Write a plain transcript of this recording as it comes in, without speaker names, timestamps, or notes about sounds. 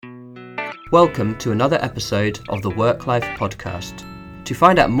Welcome to another episode of the WorkLife podcast. To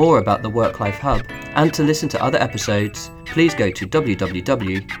find out more about the WorkLife HUB and to listen to other episodes, please go to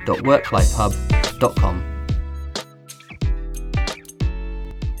www.worklifehub.com.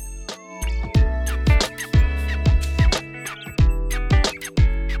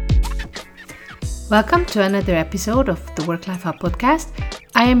 Welcome to another episode of the WorkLife HUB podcast.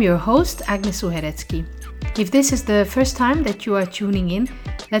 I am your host, Agnes Uherecki. If this is the first time that you are tuning in,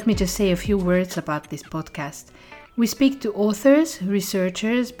 let me just say a few words about this podcast. We speak to authors,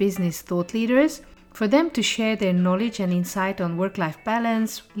 researchers, business thought leaders, for them to share their knowledge and insight on work-life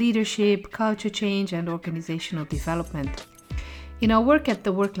balance, leadership, culture change, and organizational development. In our work at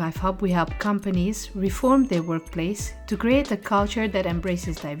the WorkLife HUB, we help companies reform their workplace to create a culture that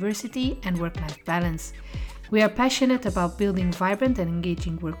embraces diversity and work-life balance. We are passionate about building vibrant and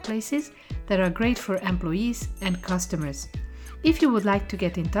engaging workplaces that are great for employees and customers. If you would like to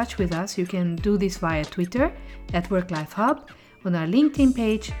get in touch with us, you can do this via Twitter at WorkLife HUB, on our LinkedIn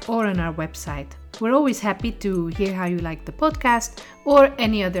page, or on our website. We're always happy to hear how you like the podcast or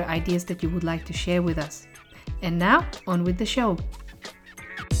any other ideas that you would like to share with us. And now, on with the show.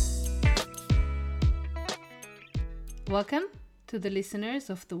 Welcome to the listeners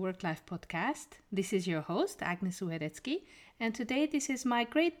of the WorkLife podcast. This is your host, Agnes Uherecki, and today this is my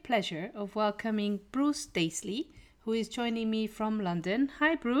great pleasure of welcoming Bruce Daisley, who is joining me from London.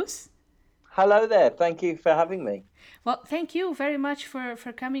 Hi, Bruce. Hello there. Thank you for having me. Well, thank you very much for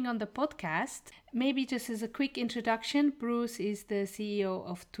coming on the podcast. Maybe just as a quick introduction, Bruce is the CEO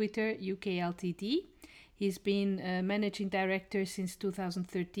of Twitter UK Ltd. He's been managing director since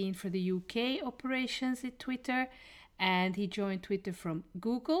 2013 for the UK operations at Twitter, and he joined Twitter from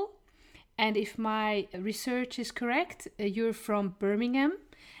Google. And if my research is correct, you're from Birmingham.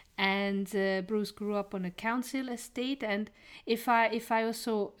 And Bruce grew up on a council estate, and if I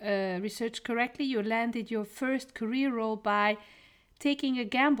also researched correctly, you landed your first career role by taking a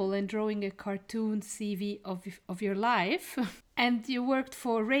gamble and drawing a cartoon CV of your life. And you worked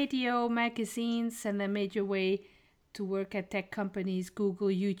for radio, magazines, and then made your way to work at tech companies, Google,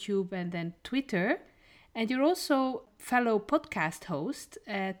 YouTube, and then Twitter. And you're also fellow podcast host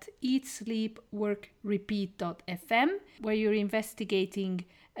at Eat, Sleep, Work, Repeat.fm, where you're investigating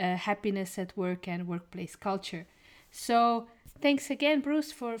happiness at work and workplace culture. So thanks again,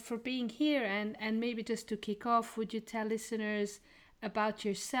 Bruce, for being here. And maybe just to kick off, would you tell listeners about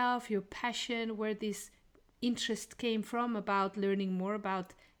yourself, your passion, where this interest came from about learning more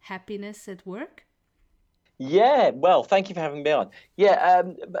about happiness at work? Yeah, well, thank you for having me on.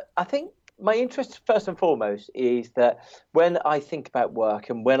 But I think my interest, first and foremost, is that when I think about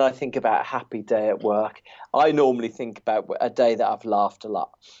work and when I think about a happy day at work, I normally think about a day that I've laughed a lot.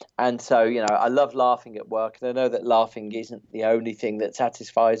 And so, I love laughing at work. And I know that laughing isn't the only thing that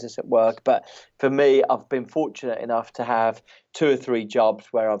satisfies us at work. But for me, I've been fortunate enough to have 2 or 3 jobs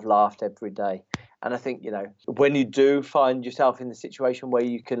where I've laughed every day. And I think, when you do find yourself in the situation where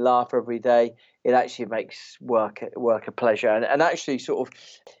you can laugh every day, it actually makes work a pleasure. And actually sort of,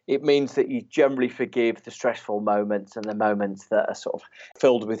 it means that you generally forgive the stressful moments and the moments that are sort of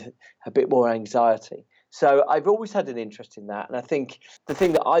filled with a bit more anxiety. So I've always had an interest in that. And I think the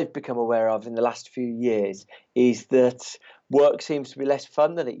thing that I've become aware of in the last few years is that work seems to be less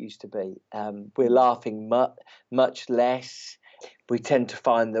fun than it used to be. We're laughing much less. We tend to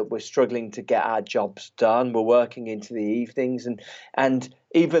find that we're struggling to get our jobs done. We're working into the evenings. And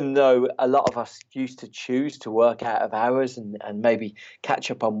even though a lot of us used to choose to work out of hours and maybe catch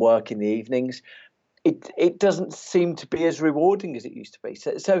up on work in the evenings, it doesn't seem to be as rewarding as it used to be.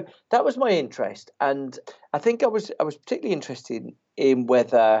 So that was my interest. And I think I was particularly interested in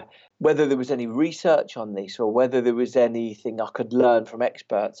whether there was any research on this or whether there was anything I could learn from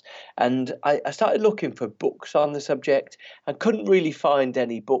experts. And I started looking for books on the subject and couldn't really find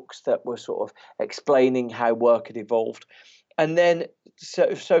any books that were sort of explaining how work had evolved. And then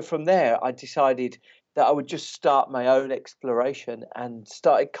so from there, I decided that I would just start my own exploration and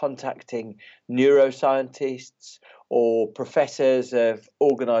started contacting neuroscientists or professors of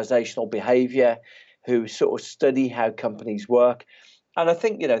organizational behavior who sort of study how companies work. And I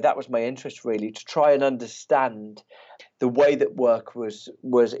think, that was my interest really, to try and understand the way that work was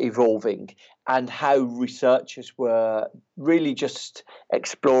evolving and how researchers were really just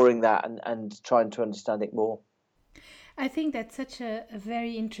exploring that and trying to understand it more. I think that's such a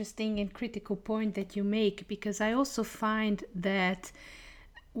very interesting and critical point that you make, because I also find that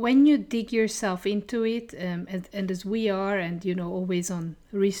when you dig yourself into it, and as we are, and always on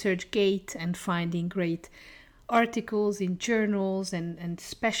ResearchGate and finding great articles in journals and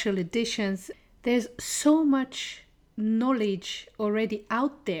special editions, there's so much knowledge already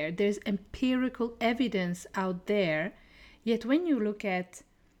out there. There's empirical evidence out there. Yet when you look at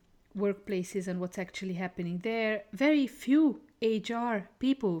workplaces and what's actually happening there, very few HR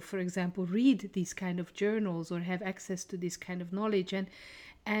people, for example, read these kind of journals or have access to this kind of knowledge. And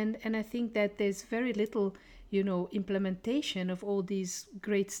I think that there's very little, implementation of all these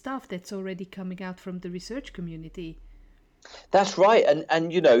great stuff that's already coming out from the research community. That's right, and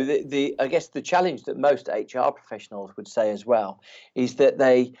the I guess the challenge that most HR professionals would say as well is that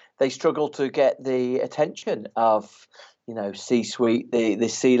they struggle to get the attention of C-suite, the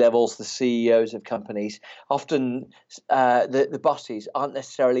C-levels, the CEOs of companies. Often the bosses aren't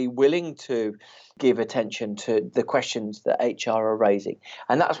necessarily willing to give attention to the questions that HR are raising,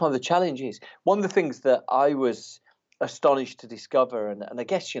 and that's one of the challenges. One of the things that I was astonished to discover, and I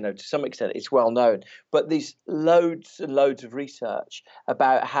guess to some extent it's well known, but there's loads and loads of research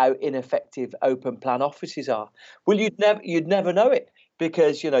about how ineffective open plan offices are. Well, you'd never know it,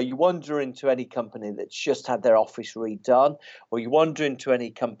 because you wander into any company that's just had their office redone, or you wander into any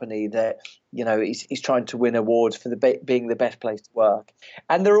company that is trying to win awards for being the best place to work,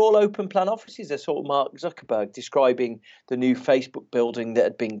 and they're all open plan offices. I saw Mark Zuckerberg describing the new Facebook building that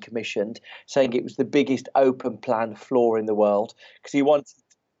had been commissioned, saying it was the biggest open plan floor in the world, because he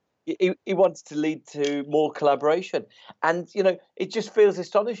wanted to lead to more collaboration. And it just feels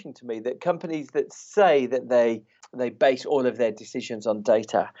astonishing to me that companies that say that they base all of their decisions on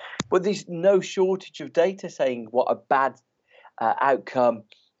data, but there's no shortage of data saying what a bad outcome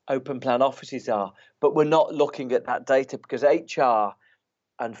open plan offices are. But we're not looking at that data because HR,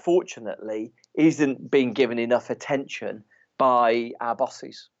 unfortunately, isn't being given enough attention by our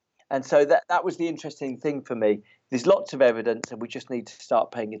bosses. And so that was the interesting thing for me. There's lots of evidence, and we just need to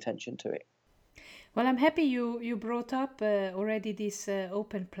start paying attention to it. Well, I'm happy you brought up already this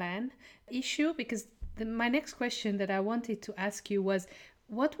open plan issue, because my next question that I wanted to ask you was,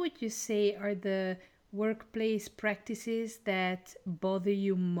 what would you say are the workplace practices that bother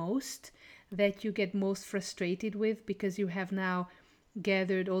you most, that you get most frustrated with, because you have now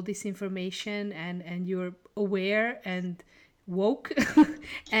gathered all this information and you're aware and woke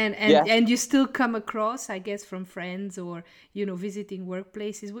and you still come across, I guess, from friends or visiting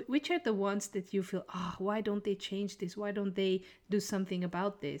workplaces, which are the ones that you feel, why don't they change this, why don't they do something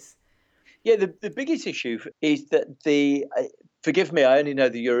about this? Yeah, the biggest issue is that forgive me, I only know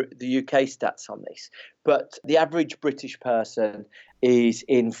the UK stats on this, but the average British person is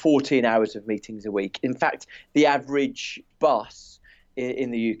in 14 hours of meetings a week. In fact, the average boss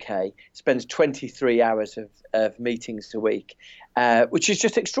in the UK spends 23 hours of meetings a week, which is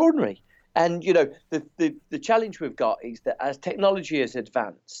just extraordinary. And, the challenge we've got is that as technology has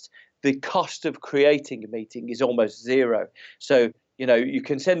advanced, the cost of creating a meeting is almost zero. So, you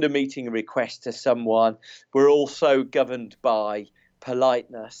can send a meeting request to someone. We're also governed by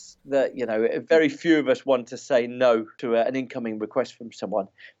politeness that, very few of us want to say no to an incoming request from someone.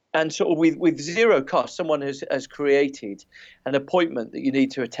 And sort of with zero cost, someone has created an appointment that you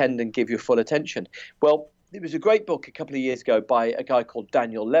need to attend and give your full attention. Well, there was a great book a couple of years ago by a guy called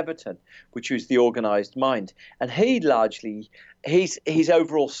Daniel Levitin, which was The Organized Mind. And his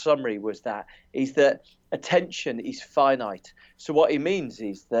overall summary was that attention is finite. So what he means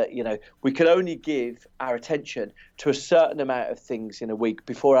is that, we can only give our attention to a certain amount of things in a week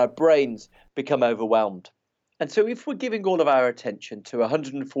before our brains become overwhelmed. And so if we're giving all of our attention to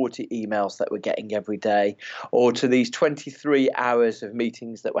 140 emails that we're getting every day, or to these 23 hours of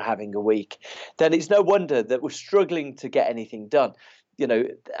meetings that we're having a week, then it's no wonder that we're struggling to get anything done.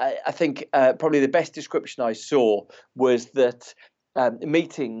 I think probably the best description I saw was that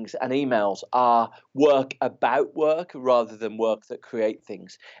meetings and emails are work about work rather than work that create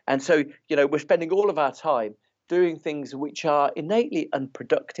things. And so, we're spending all of our time doing things which are innately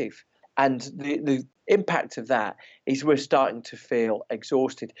unproductive. And the impact of that is we're starting to feel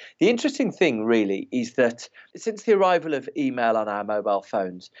exhausted. The interesting thing really is that since the arrival of email on our mobile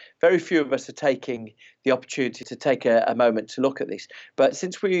phones, very few of us are taking the opportunity to take a moment to look at this. But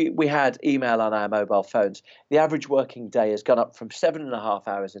since we had email on our mobile phones, the average working day has gone up from 7.5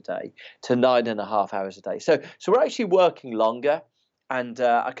 hours a day to 9.5 hours a day. So we're actually working longer. And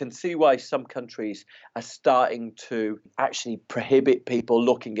I can see why some countries are starting to actually prohibit people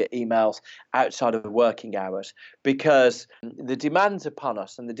looking at emails outside of working hours, because the demands upon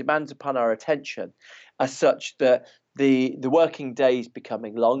us and the demands upon our attention are such that the working day is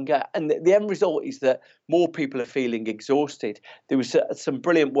becoming longer. And the end result is that more people are feeling exhausted. There was some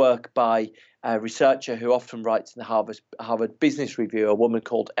brilliant work by a researcher who often writes in the Harvard Business Review, a woman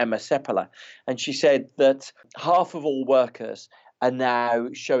called Emma Seppala. And she said that half of all workers are now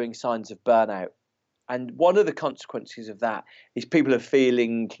showing signs of burnout. And one of the consequences of that is people are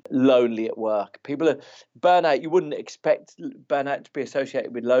feeling lonely at work. Burnout, you wouldn't expect burnout to be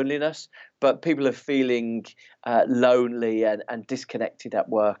associated with loneliness, but people are feeling lonely and disconnected at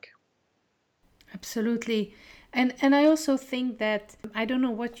work. Absolutely. And I also think that, I don't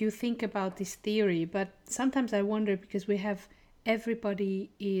know what you think about this theory, but sometimes I wonder, because everybody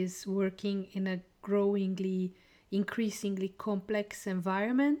is working in a increasingly complex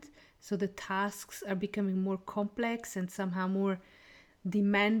environment. So the tasks are becoming more complex and somehow more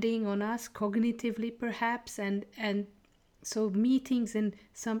demanding on us cognitively, perhaps. And so meetings and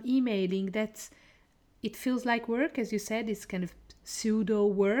some emailing, it feels like work, as you said, it's kind of pseudo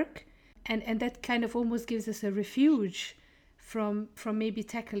work. And that kind of almost gives us a refuge from maybe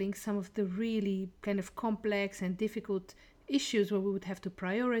tackling some of the really kind of complex and difficult issues where we would have to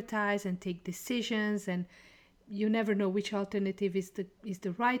prioritize and take decisions, and you never know which alternative is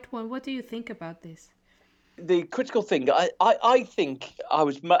the right one. What do you think about this? The critical thing, I think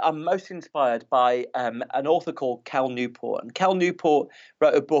I'm most inspired by an author called Cal Newport. And Cal Newport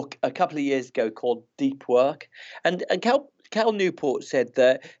wrote a book a couple of years ago called Deep Work. And Cal Newport said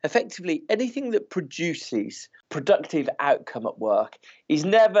that effectively anything that produces productive outcome at work is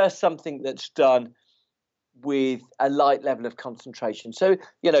never something that's done with a light level of concentration. So,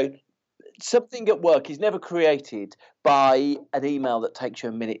 something at work is never created by an email that takes you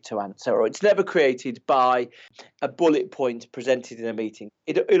a minute to answer, or it's never created by a bullet point presented in a meeting.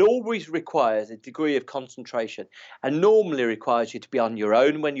 It always requires a degree of concentration, and normally requires you to be on your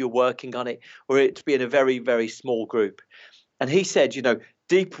own when you're working on it, or it to be in a very, very small group. And he said,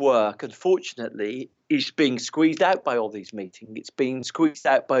 deep work, unfortunately, is being squeezed out by all these meetings. It's being squeezed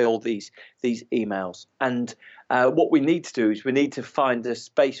out by all these emails. And what we need to do is we need to find a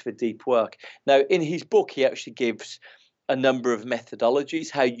space for deep work. Now, in his book, he actually gives a number of methodologies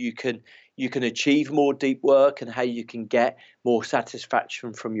how you can achieve more deep work and how you can get more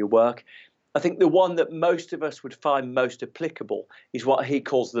satisfaction from your work. I think the one that most of us would find most applicable is what he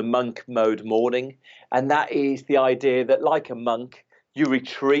calls the monk mode morning. And that is the idea that, like a monk, you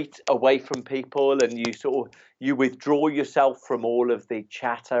retreat away from people and you withdraw yourself from all of the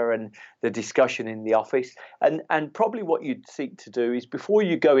chatter and the discussion in the office. And probably what you'd seek to do is, before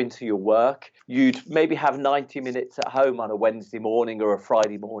you go into your work, you'd maybe have 90 minutes at home on a Wednesday morning or a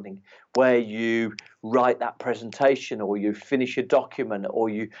Friday morning where you write that presentation, or you finish a document, or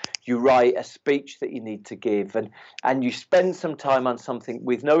you write a speech that you need to give, and you spend some time on something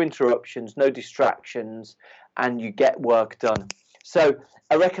with no interruptions, no distractions, and you get work done. So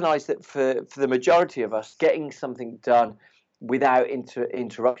I recognise that for the majority of us, getting something done without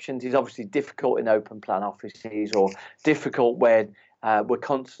interruptions is obviously difficult in open plan offices, or difficult when we're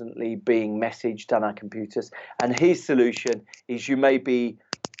constantly being messaged on our computers. And his solution is you maybe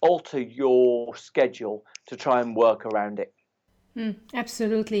alter your schedule to try and work around it.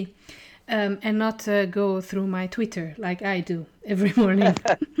 Absolutely. And not go through my Twitter like I do every morning.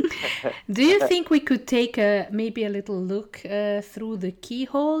 Do you think we could take maybe a little look through the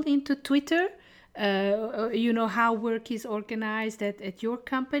keyhole into Twitter? How work is organized at your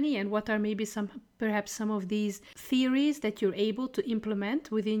company, and what are maybe perhaps some of these theories that you're able to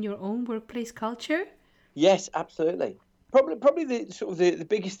implement within your own workplace culture? Yes, absolutely. Probably the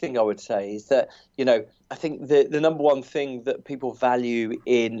biggest thing I would say is that, I think the number one thing that people value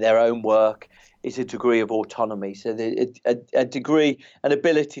in their own work is a degree of autonomy. So a degree, an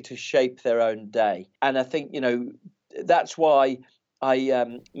ability to shape their own day. And I think, that's why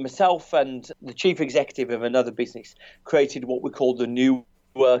I myself and the chief executive of another business created what we call the New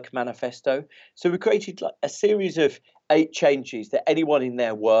Work Manifesto. So we created a series of 8 changes that anyone in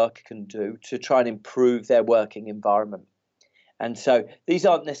their work can do to try and improve their working environment. And so these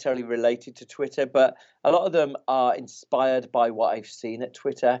aren't necessarily related to Twitter, but a lot of them are inspired by what I've seen at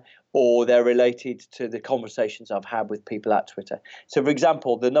Twitter, or they're related to the conversations I've had with people at Twitter. So, for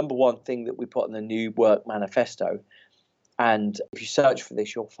example, the number one thing that we put in the New Work Manifesto, and if you search for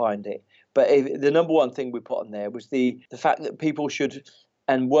this, you'll find it. But the number one thing we put on there was the fact that people should,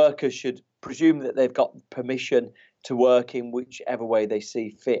 and workers should, presume that they've got permission to work in whichever way they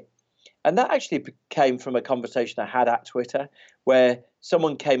see fit. And that actually came from a conversation I had at Twitter, where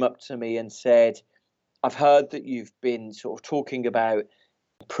someone came up to me and said, I've heard that you've been sort of talking about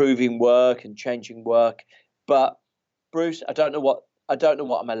improving work and changing work, but Bruce, I don't know what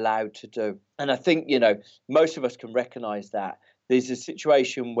I'm allowed to do. And I think, most of us can recognize that there's a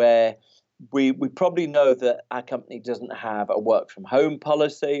situation where we probably know that our company doesn't have a work from home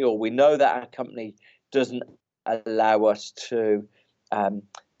policy, or we know that our company doesn't allow us to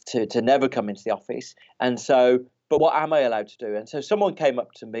never come into the office. And so but what am I allowed to do? And so someone came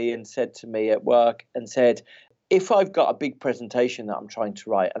up to me and said to me at work and said, if I've got a big presentation that I'm trying to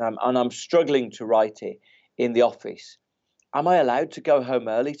write and I'm struggling to write it in the office, am I allowed to go home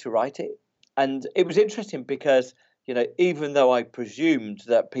early to write it? And it was interesting because, even though I presumed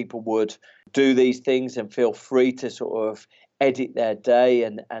that people would do these things and feel free to sort of edit their day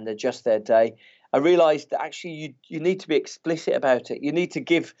and adjust their day, I realized that actually you need to be explicit about it. You need to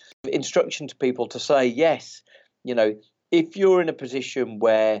give instruction to people to say, yes, if you're in a position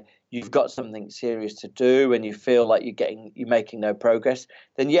where you've got something serious to do and you feel like you're making no progress,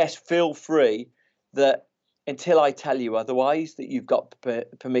 then yes, feel free that until I tell you otherwise, that you've got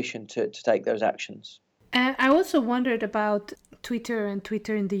permission to take those actions. I also wondered about Twitter and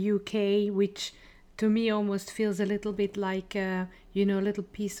Twitter in the UK, which to me almost feels a little bit like, a little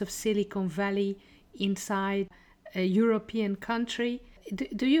piece of Silicon Valley inside a European country.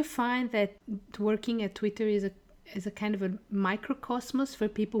 Do you find that working at Twitter is a kind of a microcosmos for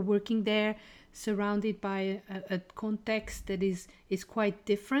people working there, surrounded by a context that is quite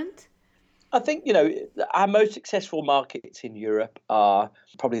different? I think, our most successful markets in Europe are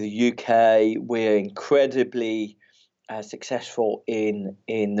probably the UK. We're incredibly successful in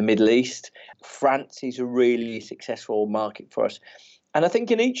the Middle East. France is a really successful market for us. And I think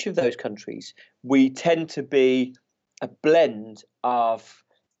in each of those countries, we tend to be a blend of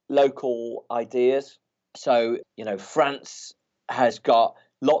local ideas. So, France has got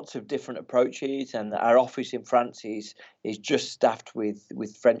lots of different approaches, and our office in France is just staffed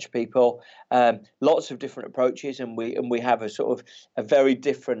with French people. Lots of different approaches, and we have a sort of a very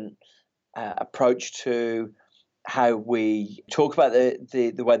different approach to how we talk about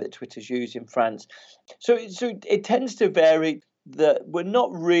the way that Twitter's used in France. So it tends to vary. That we're not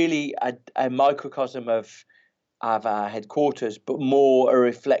really a microcosm of our headquarters, but more a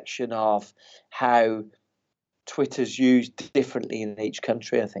reflection of how Twitter's used differently in each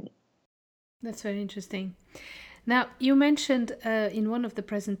country, I think. That's very interesting. Now, you mentioned in one of the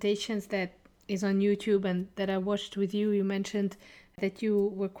presentations that is on YouTube and that I watched with you, you mentioned that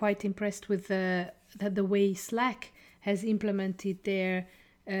you were quite impressed with the way Slack has implemented their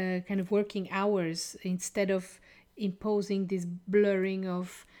kind of working hours instead of imposing this blurring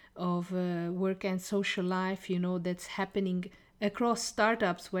of work and social life, that's happening across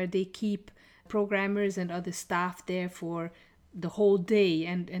startups where they keep programmers and other staff there for the whole day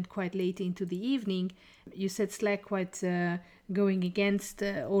and quite late into the evening. You said Slack, quite going against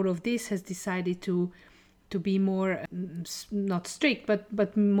all of this, has decided to be more not strict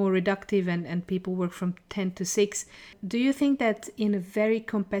but more reductive and people work from 10 to 6. Do you think that in a very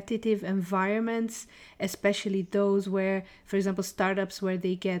competitive environments, especially those where, for example, startups where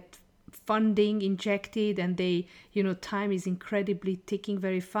they get funding injected and they, time is incredibly ticking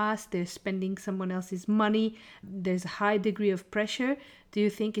very fast, they're spending someone else's money, there's a high degree of pressure, do you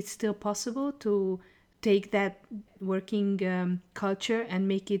think it's still possible to take that working culture and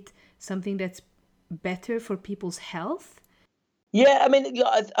make it something that's better for people's health? Yeah, I mean,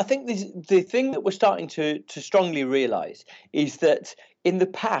 I think the thing that we're starting to strongly realise is that in the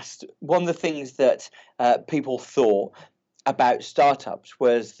past, one of the things that people thought about startups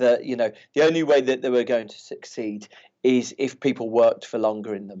was that, the only way that they were going to succeed is if people worked for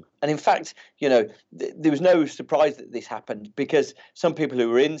longer in them. And in fact, there was no surprise that this happened, because some people who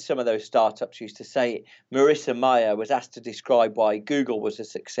were in some of those startups used to say it. Marissa Mayer was asked to describe why Google was a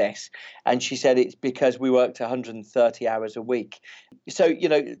success, and she said it's because we worked 130 hours a week. So,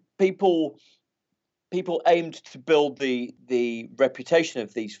 people aimed to build the reputation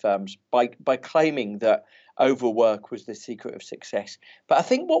of these firms by claiming that overwork was the secret of success. But I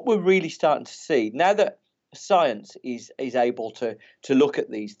think what we're really starting to see now that science is able to look at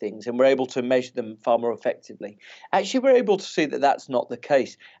these things and we're able to measure them far more effectively, actually we're able to see that that's not the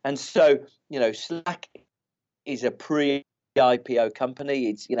case. And so, Slack is a pre-IPO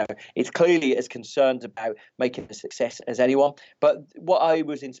company. It's clearly as concerned about making a success as anyone. But what I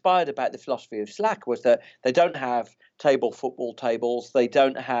was inspired about the philosophy of Slack was that they don't have football tables. They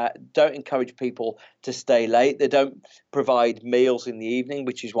don't encourage people to stay late. They don't provide meals in the evening,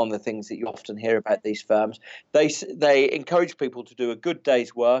 which is one of the things that you often hear about these firms. They encourage people to do a good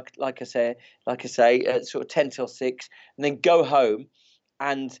day's work, like I say, sort of 10 till 6, and then go home.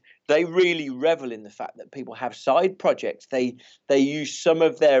 And they really revel in the fact that people have side projects. They use some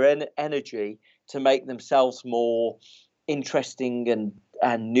of their energy to make themselves more interesting and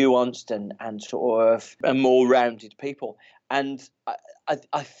nuanced and sort of a more rounded people. And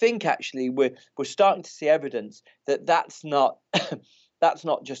I think actually we're starting to see evidence that that's not that's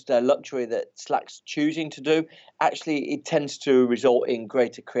not just a luxury that Slack's choosing to do. Actually, it tends to result in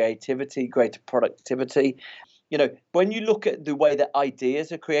greater creativity, greater productivity. when you look at the way that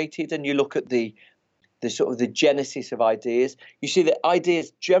ideas are created and you look at the sort of the genesis of ideas, you see that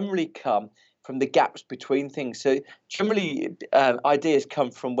ideas generally come from the gaps between things. So generally, ideas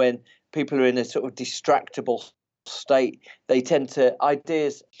come from when people are in a sort of distractible state.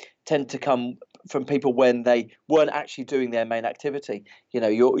 Ideas tend to come from people when they weren't actually doing their main activity.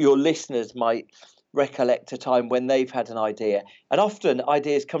 Your listeners might recollect a time when they've had an idea, and often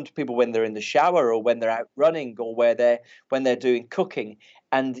ideas come to people when they're in the shower or when they're out running or when they're doing cooking.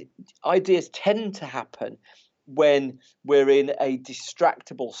 And ideas tend to happen when we're in a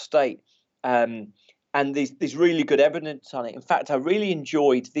distractible state. And there's really good evidence on it. In fact, I really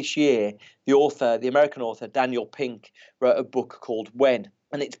enjoyed this year, the American author Daniel Pink wrote a book called When,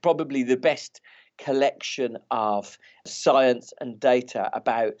 and it's probably the best collection of science and data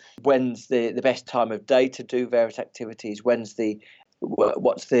about when's the best time of day to do various activities, what's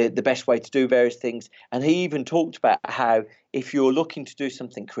the best way to do various things. And he even talked about how if you're looking to do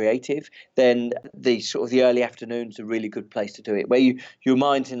something creative, then the early afternoon's a really good place to do it, where your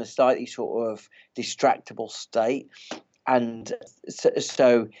mind's in a slightly sort of distractible state. And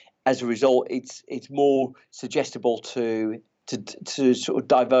so as a result, it's more suggestible to sort of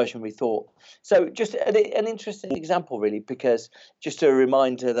diversionary thought. So just an interesting example, really, because just a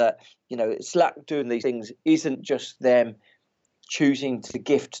reminder that, Slack doing these things isn't just them choosing to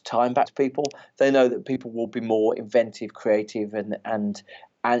gift time back to people. They know that people will be more inventive, creative, and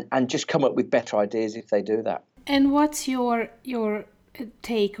just come up with better ideas if they do that. And what's your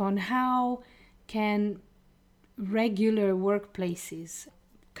take on how can regular workplaces,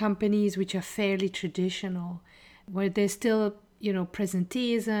 companies which are fairly traditional, where there's still,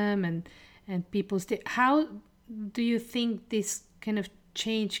 presenteeism and people still, how do you think this kind of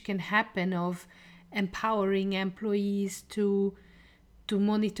change can happen of empowering employees to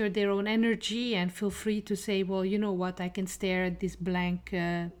monitor their own energy and feel free to say, well, you know what, I can stare at this blank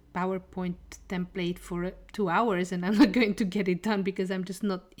PowerPoint template for 2 hours and I'm not going to get it done because I'm just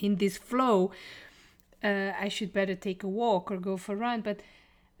not in this flow. I should better take a walk or go for a run. But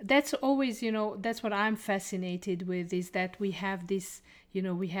that's always, that's what I'm fascinated with, is that we have this,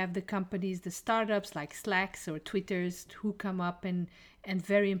 we have the companies, the startups like Slacks or Twitters who come up and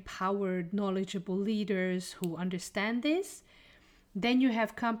very empowered, knowledgeable leaders who understand this. Then you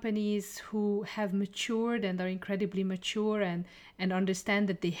have companies who have matured and are incredibly mature and understand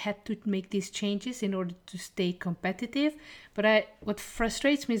that they had to make these changes in order to stay competitive. But what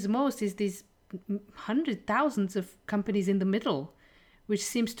frustrates me the most is these hundred thousands of companies in the middle, which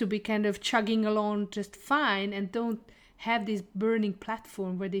seems to be kind of chugging along just fine and don't have this burning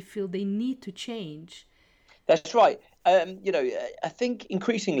platform where they feel they need to change. That's right. I think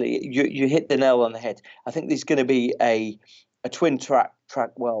increasingly you hit the nail on the head. I think there's going to be a twin track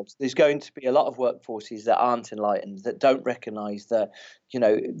world. There's going to be a lot of workforces that aren't enlightened, that don't recognise that,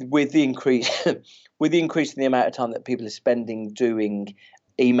 with the increase in the amount of time that people are spending doing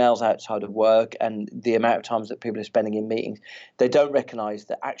emails outside of work and the amount of times that people are spending in meetings, they don't recognise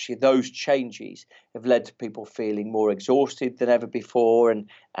that actually those changes have led to people feeling more exhausted than ever before,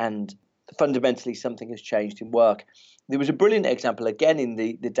 and fundamentally something has changed in work. There was a brilliant example again in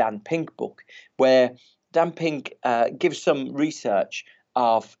the Dan Pink book, where Dan Pink gives some research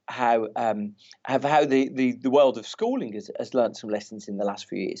of how the world of schooling has learned some lessons in the last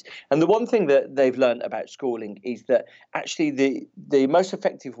few years. And the one thing that they've learned about schooling is that actually the most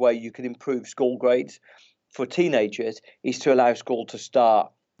effective way you can improve school grades for teenagers is to allow school to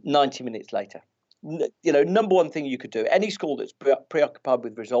start 90 minutes later. Number one thing you could do, any school that's preoccupied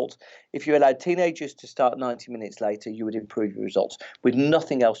with results, if you allowed teenagers to start 90 minutes later, you would improve your results with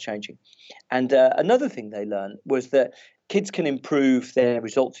nothing else changing. And another thing they learned was that kids can improve their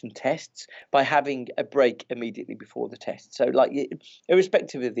results in tests by having a break immediately before the test. So,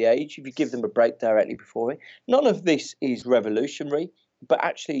 irrespective of the age, if you give them a break directly before it, none of this is revolutionary, but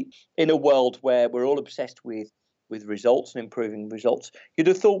actually in a world where we're all obsessed with results and improving results, you'd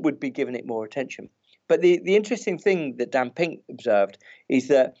have thought would be giving it more attention. But the interesting thing that Dan Pink observed is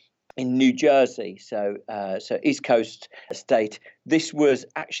that in New Jersey, so East Coast state, this was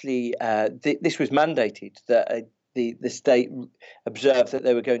actually this was mandated that the state observed that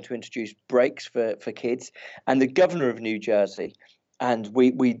they were going to introduce breaks for kids, and the governor of New Jersey. And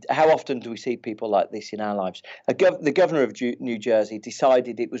we how often do we see people like this in our lives? The governor of New Jersey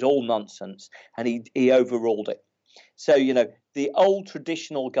decided it was all nonsense, and he overruled it. So, the old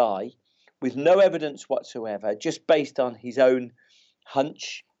traditional guy with no evidence whatsoever, just based on his own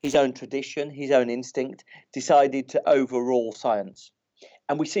hunch, his own tradition, his own instinct, decided to overrule science.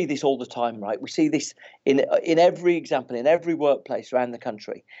 And we see this all the time, right? We see this in every example, in every workplace around the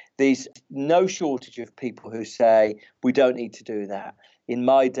country. There's no shortage of people who say, we don't need to do that. In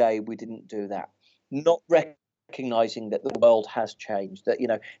my day, we didn't do that. Not recognizing that the world has changed, that,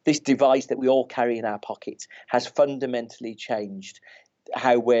 this device that we all carry in our pockets has fundamentally changed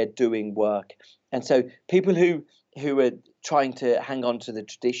how we're doing work. And so people who are trying to hang on to the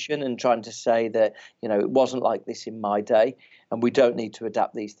tradition and trying to say that, it wasn't like this in my day and we don't need to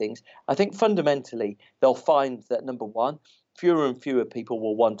adapt these things, I think fundamentally they'll find that, number one, fewer and fewer people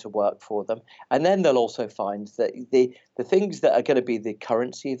will want to work for them. And then they'll also find that the things that are going to be the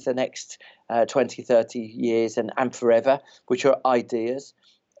currency of the next 20, 30 years and forever, which are ideas,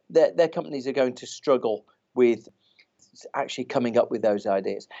 their companies are going to struggle with actually coming up with those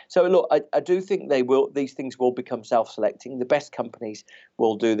ideas. So look, I do think these things will become self-selecting. The best companies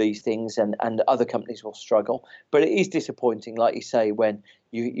will do these things and other companies will struggle. But it is disappointing, like you say, when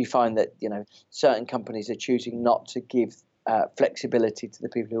you find that, certain companies are choosing not to give flexibility to the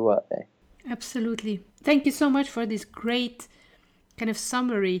people who work there. Absolutely. Thank you so much for this great kind of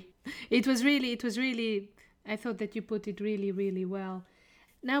summary. It was really, I thought that you put it really, really well.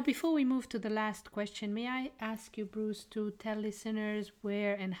 Now, before we move to the last question, may I ask you, Bruce, to tell listeners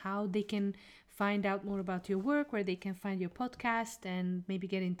where and how they can find out more about your work, where they can find your podcast and maybe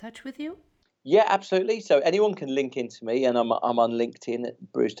get in touch with you? Yeah, absolutely. So anyone can link into me, and I'm on LinkedIn at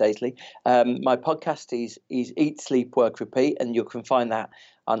Bruce Daisley. My podcast is Eat, Sleep, Work, Repeat, and you can find that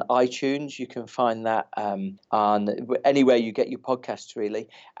on iTunes. You can find that on anywhere you get your podcasts, really.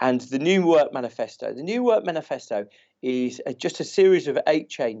 And the New Work Manifesto. The New Work Manifesto is just a series of 8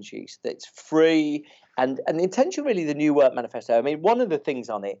 changes that's free. And the intention, really, the New Work Manifesto. I mean, one of the things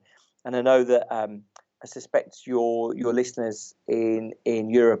on it, and I know that I suspect your listeners in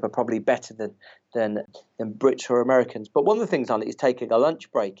Europe are probably better than Brits or Americans. But one of the things on it is taking a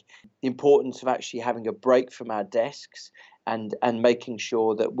lunch break, the importance of actually having a break from our desks and making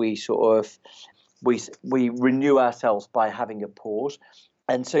sure that we sort of we renew ourselves by having a pause.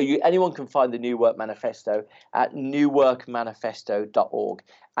 And so anyone can find the New Work Manifesto at newworkmanifesto.org.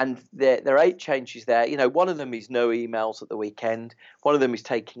 And there are 8 changes there. One of them is no emails at the weekend. One of them is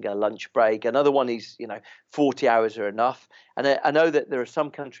taking a lunch break. Another one is, 40 hours are enough. And I know that there are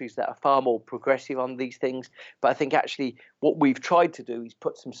some countries that are far more progressive on these things. But I think actually what we've tried to do is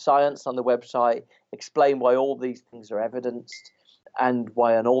put some science on the website, explain why all these things are evidenced, and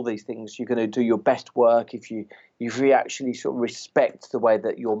why on all these things you're going to do your best work if you actually sort of respect the way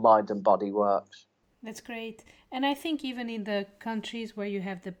that your mind and body works. That's great. And I think even in the countries where you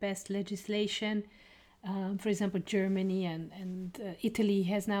have the best legislation, for example, Germany and Italy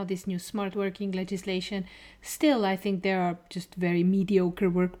has now this new smart working legislation. Still, I think there are just very mediocre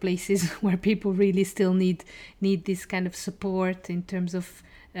workplaces where people really still need this kind of support in terms of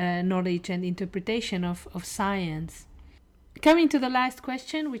knowledge and interpretation of science. Coming to the last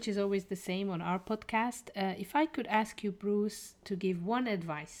question, which is always the same on our podcast, if I could ask you, Bruce, to give one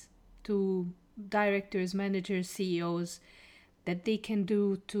advice to directors, managers, CEOs that they can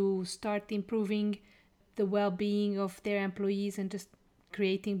do to start improving the well-being of their employees and just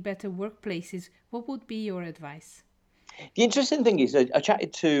creating better workplaces, what would be your advice? The interesting thing is I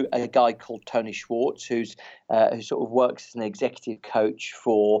chatted to a guy called Tony Schwartz, who sort of works as an executive coach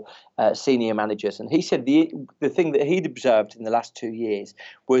for senior managers. And he said the thing that he'd observed in the last 2 years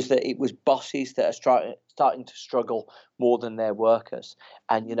was that it was bosses that are starting to struggle more than their workers.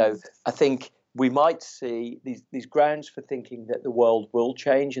 And, I think we might see these grounds for thinking that the world will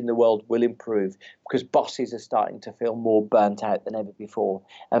change and the world will improve because bosses are starting to feel more burnt out than ever before.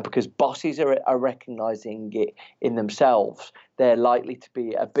 And because bosses are recognizing it in themselves, they're likely to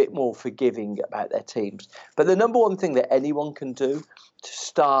be a bit more forgiving about their teams. But the number one thing that anyone can do to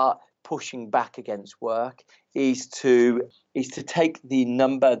start pushing back against work is to take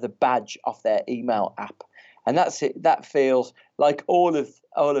the badge off their email app. And that's it. That feels like all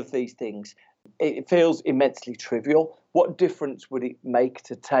of these things. It feels immensely trivial. What difference would it make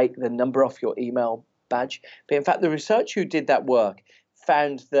to take the number off your email badge? But in fact, the researcher who did that work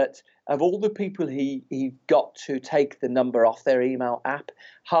found that of all the people he got to take the number off their email app,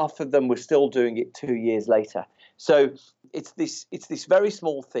 half of them were still doing it 2 years later. So it's this very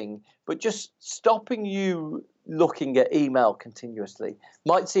small thing, but just stopping you looking at email continuously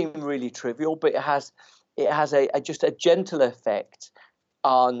might seem really trivial, but it has just a gentle effect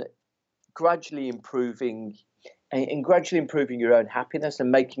on gradually improving your own happiness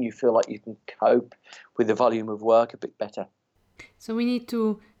and making you feel like you can cope with the volume of work a bit better. So we need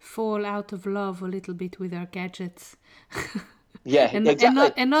to fall out of love a little bit with our gadgets. Yeah, and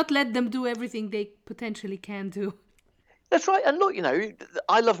exactly. And not let them do everything they potentially can do. That's right. And look,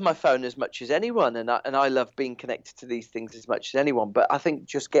 I love my phone as much as anyone, and I love being connected to these things as much as anyone. But I think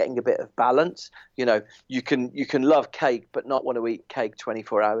just getting a bit of balance, you can love cake but not want to eat cake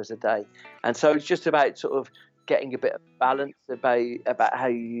 24 hours a day. And so it's just about sort of getting a bit of balance about how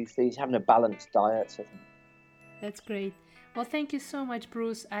you use these, having a balanced diet. So That's great. Well, thank you so much,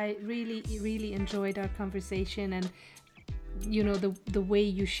 Bruce. I really, really enjoyed our conversation, and the way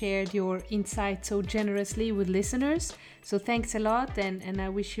you shared your insight so generously with listeners. So thanks a lot, and I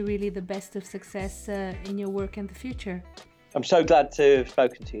wish you really the best of success in your work in the future. I'm so glad to have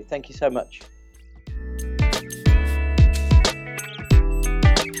spoken to you. Thank you so much.